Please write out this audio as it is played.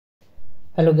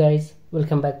Hello guys,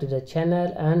 welcome back to the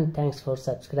channel and thanks for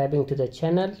subscribing to the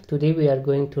channel. Today we are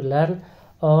going to learn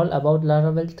all about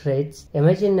Laravel threads.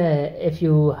 Imagine if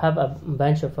you have a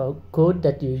bunch of code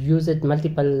that you use it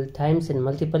multiple times in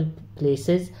multiple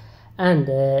places, and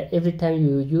every time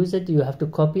you use it you have to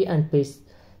copy and paste.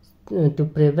 To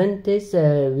prevent this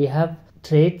we have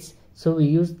threads, so we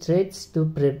use threads to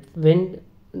prevent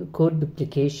code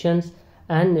duplications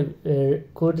and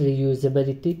code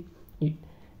reusability.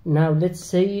 Now let's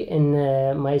say in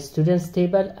my students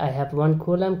table I have one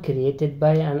column created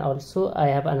by, and also I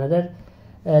have another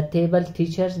table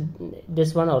teachers.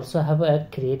 This one also have a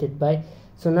created by.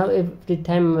 So now every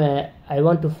time I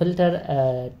want to filter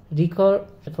a record,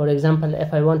 for example,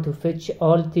 if I want to fetch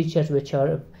all teachers which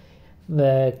are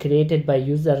created by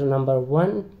user number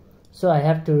 1, so I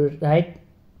have to write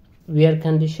where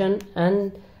condition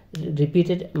and repeat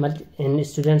it in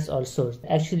students also.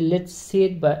 Actually, let's see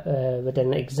it with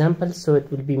an example so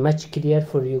it will be much clearer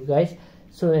for you guys.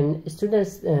 So in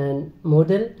students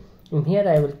model, in here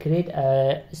I will create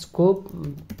a scope.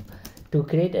 To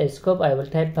create a scope I will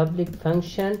type public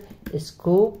function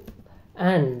scope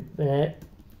and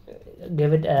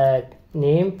give it a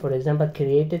name, for example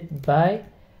created by.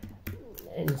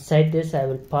 Inside this I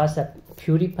will pass a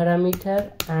query parameter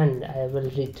and I will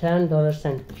return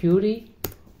 $& query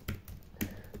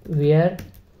where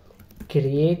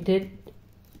created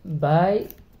by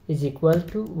is equal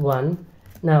to 1.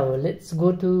 Now let's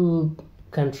go to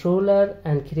controller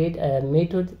and create a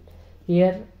method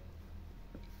here.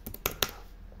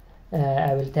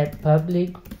 I will type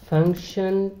public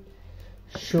function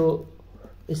show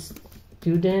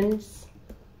students,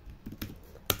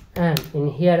 and in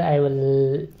here I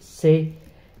will say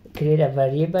create a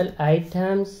variable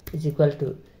items is equal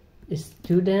to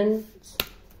students,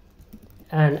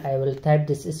 and I will type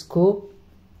this scope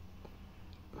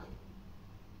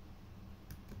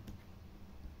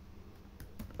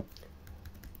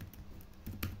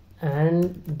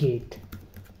and get,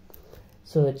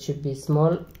 so it should be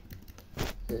small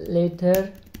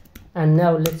letter. And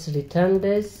now let's return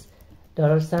this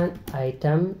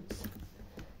 $items.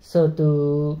 So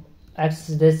to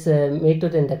access this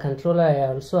method in the controller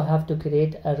I also have to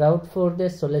create a route for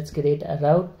this. So let's create a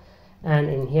route, and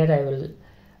in here I will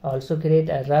also create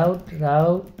a route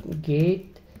get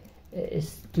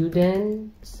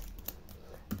students,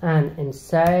 and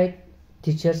inside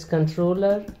teachers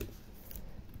controller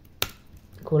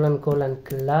colon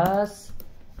class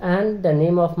and the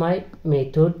name of my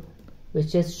method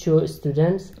which is show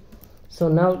students. So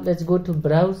now let's go to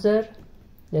browser,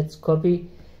 let's copy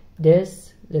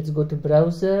this, let's go to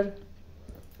browser,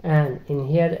 and in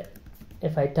here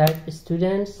if I type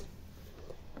students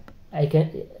I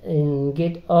can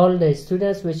get all the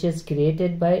students which is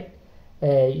created by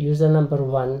user number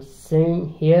 1. Same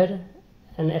here,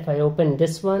 and if I open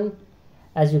this one,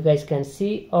 as you guys can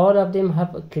see all of them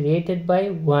have created by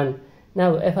 1.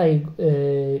 Now if I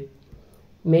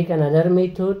make another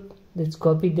method, let's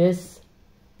copy this,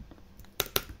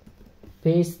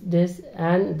 paste this,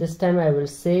 and this time I will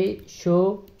say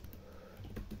show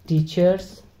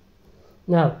teachers.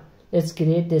 Now let's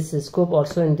create this scope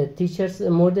also in the teachers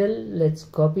model. Let's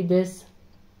copy this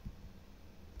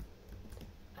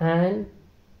and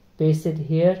paste it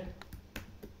here.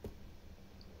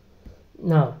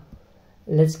 Now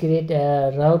let's create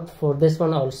a route for this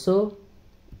one also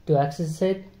to access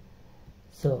it.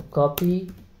 So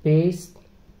copy, paste,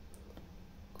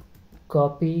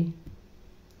 copy,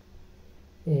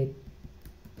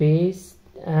 paste,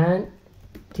 and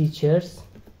teachers.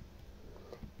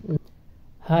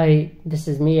 Hi, this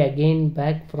is me again,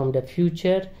 back from the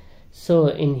future. So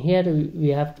in here we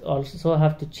have to also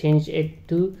have to change it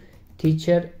to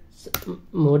teachers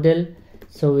model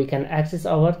so we can access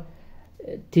our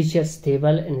teachers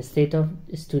table instead of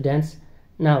students.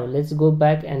 Now let's go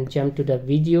back and jump to the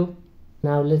video.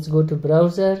 Now let's go to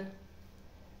browser,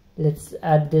 let's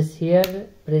add this here,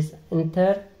 press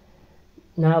enter.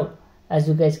 Now as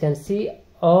you guys can see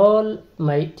all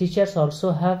my teachers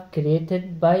also have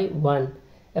created by 1.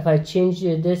 If I change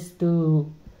this to,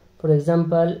 for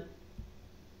example,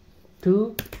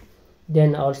 2,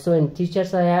 then also in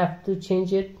teachers I have to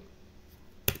change it.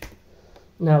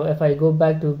 Now if I go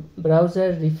back to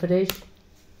browser, refresh,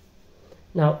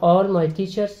 now all my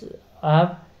teachers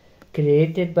are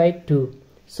created by 2.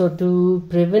 So to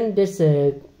prevent this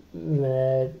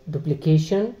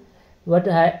duplication, what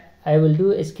I will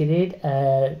do is create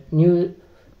a new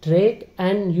thread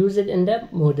and use it in the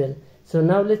model. So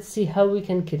now let's see how we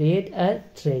can create a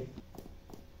thread.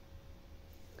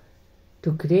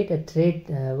 To create a thread,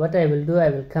 what I will do, I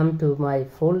will come to my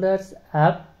folders,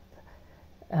 app,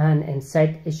 and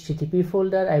inside HTTP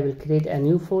folder I will create a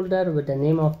new folder with the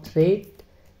name of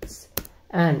trades,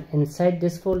 and inside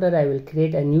this folder I will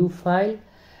create a new file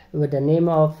with the name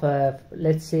of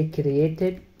let's say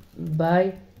created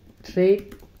by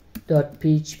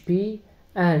trade.php,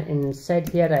 and inside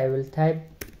here I will type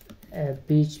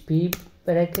PHP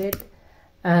bracket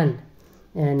and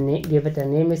give it a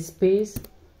namespace.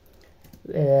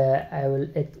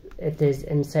 It is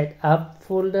inside app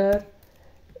folder,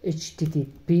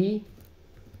 HTTP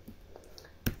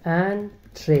and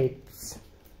trades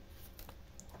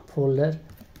folder.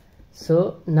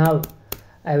 So now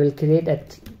I will create a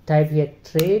type here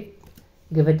trade,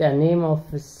 give it a name of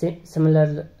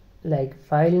similar like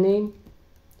file name,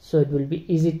 so it will be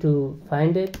easy to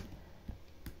find it.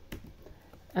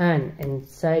 And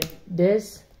inside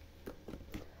this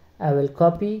I will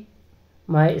copy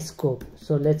my scope.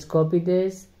 So let's copy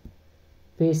this,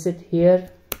 paste it here.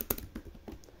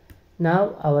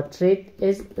 Now our trade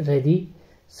is ready.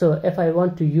 So if I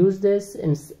want to use this,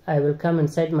 I will come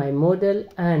inside my model,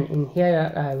 and in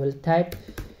here I will type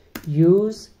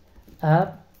use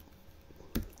app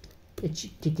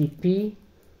HTTP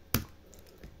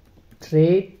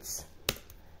trades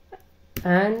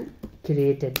and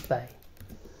created by.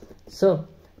 So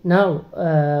now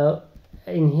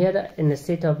in here, in the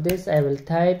state of this, I will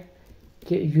type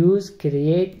use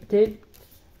created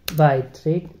by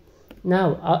trade.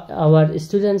 Now our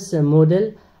students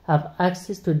model have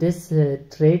access to this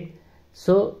trade,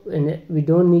 so we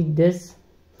don't need this.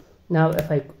 Now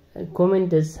if I comment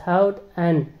this out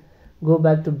and go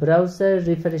back to browser,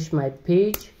 refresh my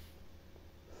page,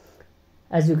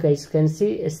 as you guys can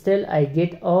see, still I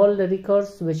get all the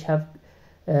records which have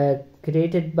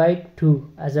created by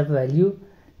 2 as a value.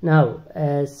 Now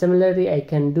similarly I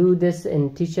can do this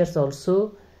in teachers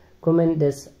also. Comment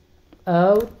this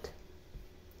out,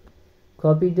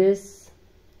 copy this,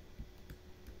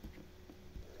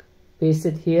 paste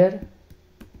it here,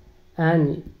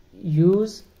 and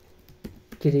use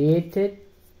created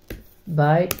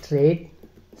by trade.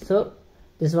 So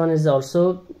this one is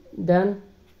also done.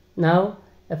 Now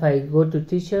if I go to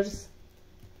teachers,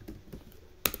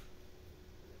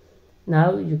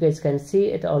 now you guys can see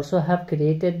it also have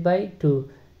created by 2.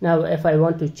 Now if I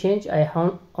want to change, I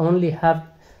only have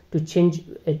to change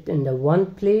it in the one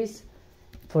place.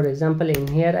 For example, in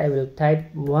here I will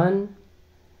type 1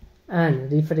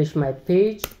 and refresh my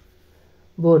page.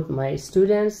 Both my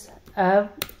students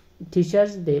have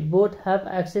teachers, they both have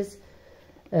access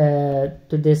to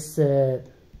this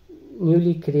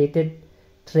newly created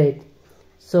trade.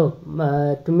 So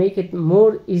to make it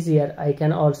more easier, I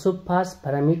can also pass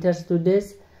parameters to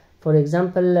this. For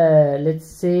example, let's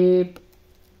say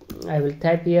I will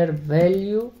type here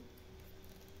value,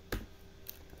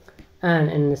 and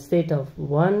in the state of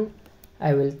 1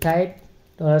 I will type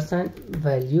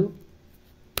 $value.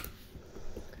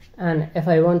 And if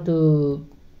I want to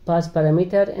pass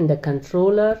parameter in the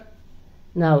controller,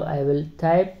 now I will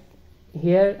type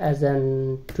here as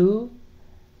an 2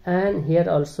 and here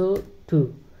also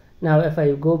 2. Now if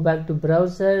I go back to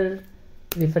browser,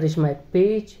 refresh my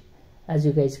page, as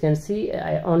you guys can see,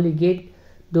 I only get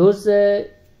those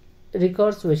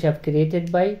records which have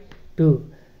created by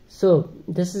 2. So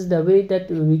this is the way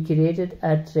that we created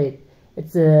a trade.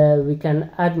 It's we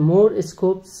can add more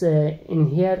scopes in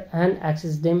here and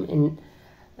access them in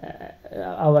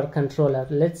our controller.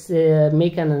 Let's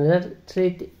make another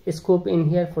trade scope in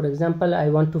here. For example, I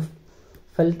want to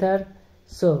filter.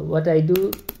 So what I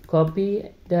do, copy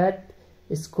that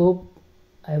scope,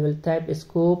 I will type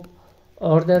scope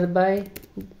order by,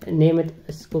 name it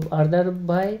scope order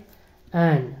by,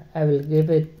 and I will give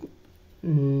it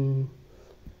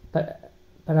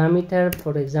parameter,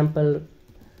 for example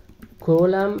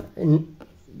column,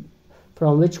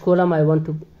 from which column I want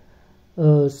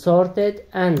to sort it,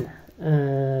 and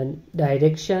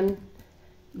direction,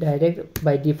 direct.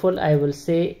 By default I will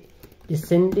say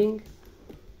descending.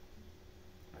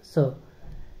 So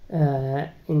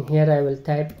in here I will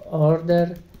type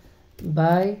order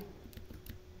by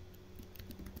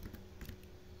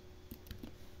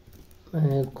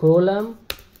column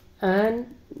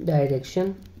and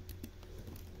direction.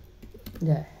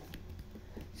 There.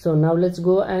 So now let's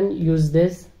go and use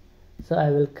this. So I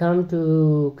will come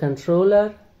to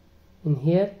controller in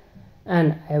here,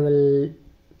 and I will,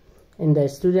 in the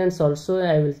students also,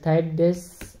 I will type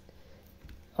this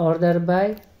order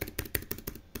by,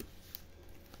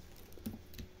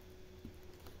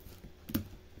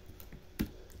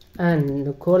 and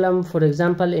the column, for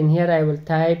example, in here I will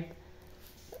type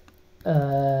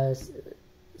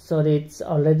sorry, it's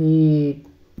already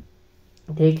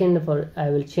taken. For I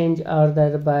will change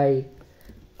order by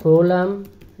column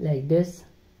like this,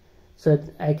 so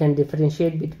I can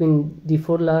differentiate between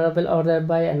default Laravel order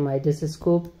by and my this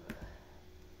scope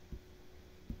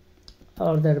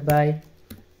order by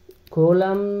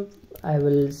column. I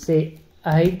will say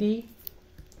ID,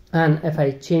 and if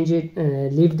I change it,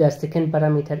 leave the second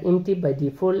parameter empty, by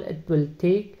default it will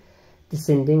take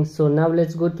descending. So now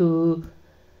let's go to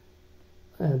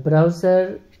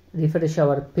browser, refresh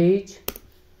our page.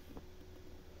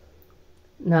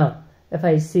 Now if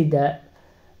I see the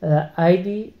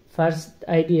ID, first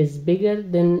ID is bigger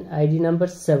than ID number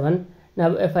 7.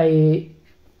 Now if I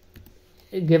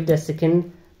give the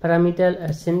second parameter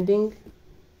ascending,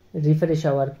 refresh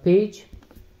our page,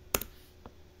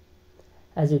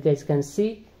 as you guys can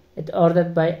see it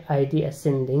ordered by ID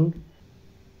ascending.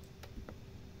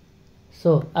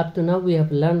 So up to now we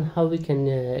have learned how we can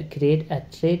create a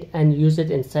trait and use it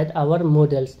inside our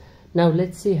models. Now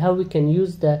let's see how we can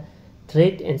use the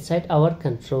trait inside our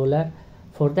controller.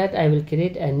 For that I will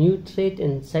create a new trait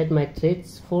inside my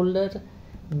traits folder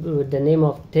with the name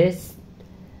of test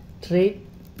trait.php,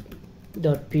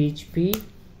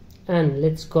 and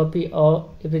let's copy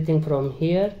everything from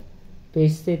here,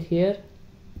 paste it here,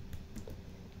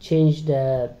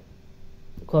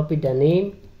 copy the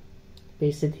name,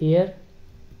 paste it here,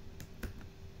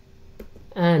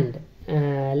 and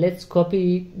let's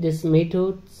copy this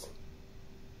methods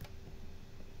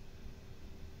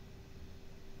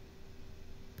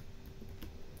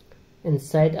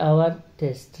inside our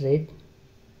test trait,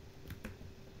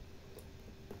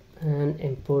 and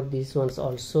import these ones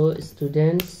also,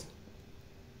 students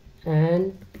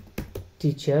and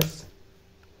teachers.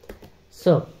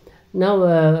 So now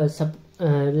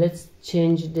let's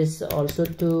change this also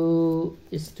to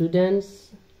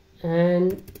students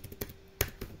and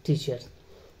teachers.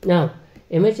 Now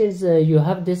imagine you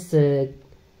have this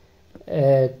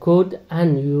code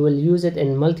and you will use it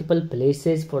in multiple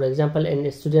places, for example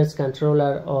in students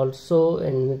controller also,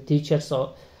 in teachers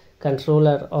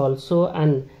controller also,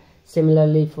 and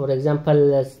similarly for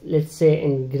example let's say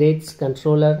in grades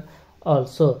controller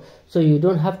also. So you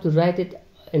don't have to write it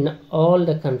in all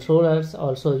the controllers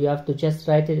also, you have to just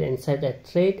write it inside a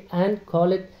trait and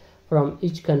call it from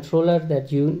each controller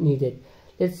that you need it.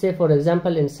 Let's say for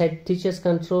example inside teachers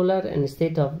controller,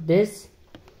 instead of this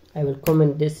I will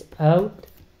comment this out,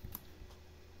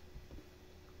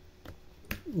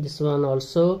 this one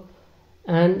also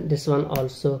and this one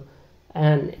also,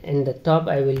 and in the top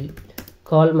I will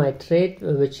call my trait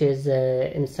which is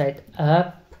inside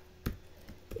app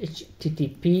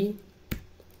http,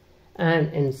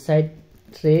 and inside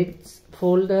traits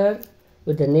folder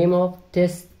with the name of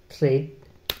test trait.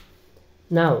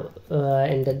 Now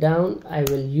in the down I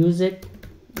will use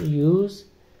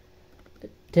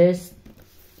test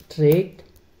trait,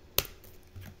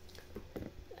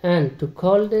 and to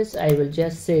call this I will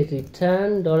just say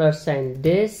return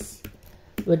 $this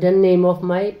with the name of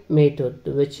my method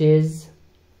which is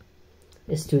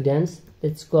students.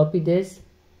 Let's copy this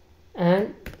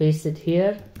and paste it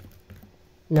here.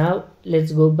 Now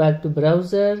let's go back to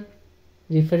browser,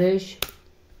 refresh.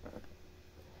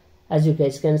 As you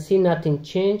guys can see, nothing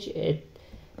changed, it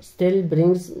still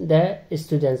brings the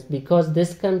students because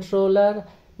this controller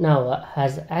now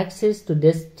has access to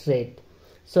this trait.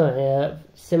 So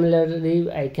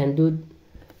similarly I can do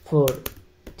for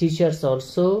teachers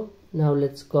also. Now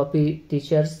let's copy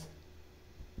teachers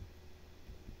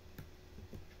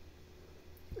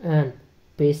and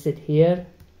paste it here.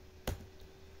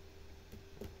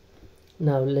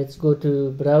 Now let's go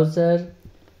to browser,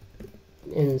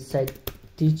 inside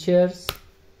teachers.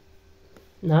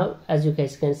 Now as you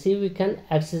guys can see we can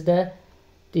access the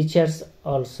teachers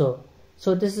also.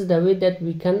 So this is the way that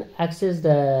we can access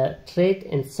the trait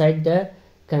inside the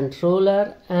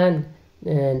controller, and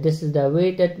this is the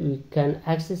way that we can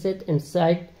access it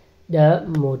inside the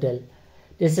model.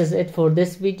 This is it for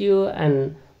this video,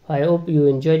 and I hope you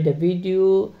enjoyed the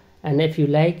video, and if you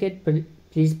like it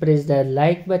please press the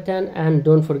like button and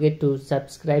don't forget to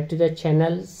subscribe to the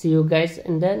channel. See you guys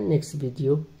in the next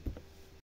video.